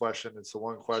last question. It's the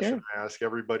one question I ask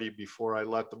everybody before I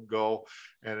let them go.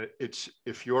 And it's,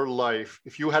 if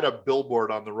you had a billboard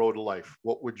on the road of life,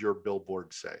 what would your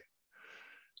billboard say?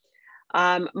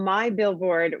 My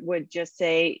billboard would just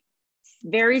say,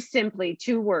 very simply,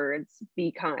 2 words: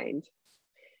 be kind.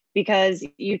 Because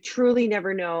you truly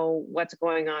never know what's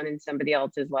going on in somebody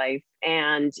else's life.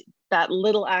 And that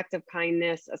little act of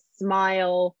kindness, a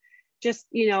smile, just,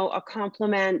 a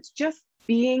compliment, just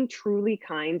being truly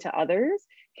kind to others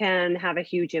can have a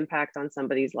huge impact on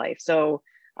somebody's life. So,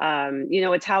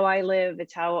 it's how I live.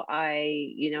 It's how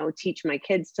I, teach my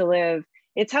kids to live.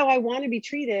 It's how I want to be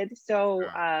treated. So,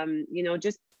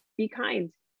 just be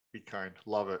kind. Be kind.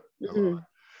 Love it. I love it.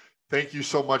 Thank you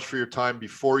so much for your time.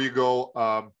 Before you go,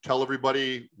 tell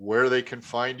everybody where they can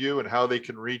find you and how they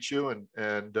can reach you,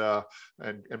 and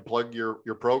plug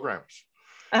your programs.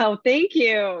 Oh, thank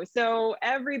you. So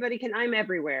I'm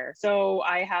everywhere. So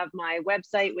I have my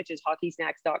website, which is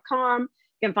hockeysnacks.com.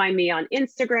 You can find me on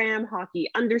Instagram,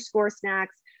 hockey_snacks.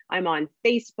 I'm on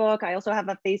Facebook. I also have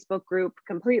a Facebook group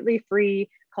completely free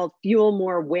called Fuel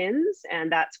More Wins.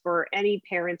 And that's for any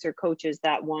parents or coaches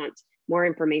that want more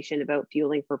information about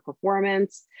fueling for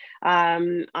performance.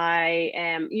 You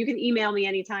can email me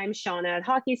anytime,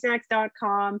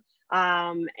 Shauna@hockeysnacks.com.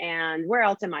 And where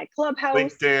else am I? Clubhouse.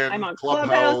 LinkedIn. I'm on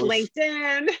Clubhouse,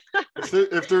 LinkedIn.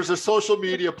 if there's a social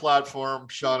media platform,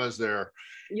 Shauna's there.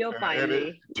 You'll find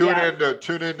me. Tune into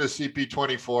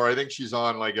CP24. I think she's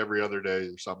on like every other day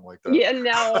or something like that. Yeah,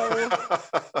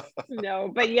 no,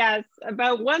 but yes,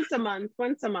 about once a month.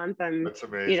 I'm, That's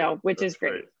amazing. Which is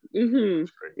great.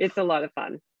 It's a lot of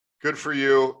fun. Good for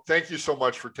you. Thank you so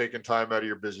much for taking time out of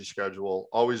your busy schedule.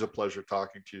 Always a pleasure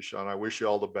talking to you, Sean. I wish you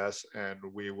all the best, and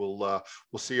we'll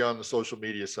see you on the social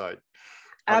media side.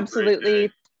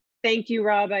 Absolutely. Thank you,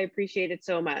 Rob. I appreciate it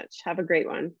so much. Have a great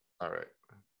one. All right.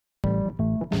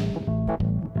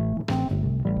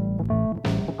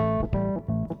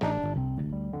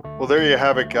 Well, there you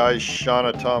have it, guys.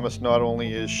 Shauna Thomas, not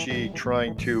only is she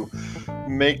trying to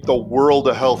make the world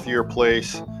a healthier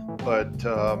place, but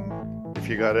if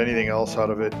you got anything else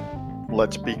out of it,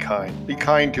 let's be kind. Be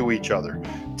kind to each other.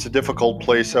 It's a difficult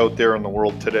place out there in the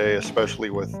world today,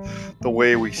 especially with the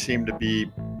way we seem to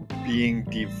be being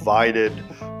divided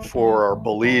for our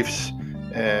beliefs.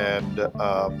 And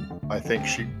I think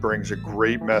she brings a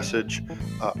great message.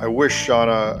 I wish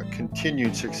Shauna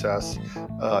continued success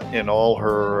in all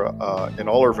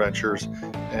her ventures,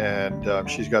 and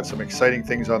she's got some exciting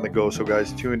things on the go. So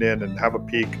guys, tune in and have a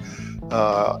peek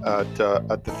at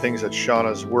the things that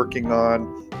Shauna's working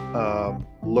on.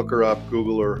 Look her up,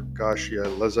 Google her. Gosh, yeah,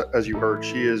 as you heard,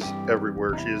 she is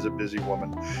everywhere. She is a busy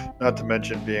woman, not to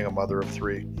mention being a mother of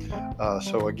 3.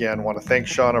 So again, want to thank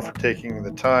Shauna for taking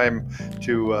the time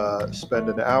to spend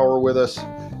an hour with us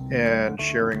and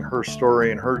sharing her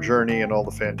story and her journey and all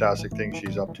the fantastic things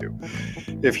she's up to.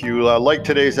 If you like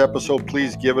today's episode,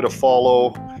 please give it a follow,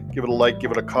 give it a like,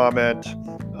 give it a comment,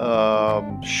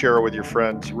 share it with your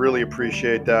friends. Really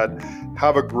appreciate that.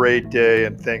 Have a great day,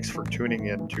 and thanks for tuning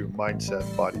in to Mindset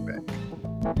Body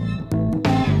Bank.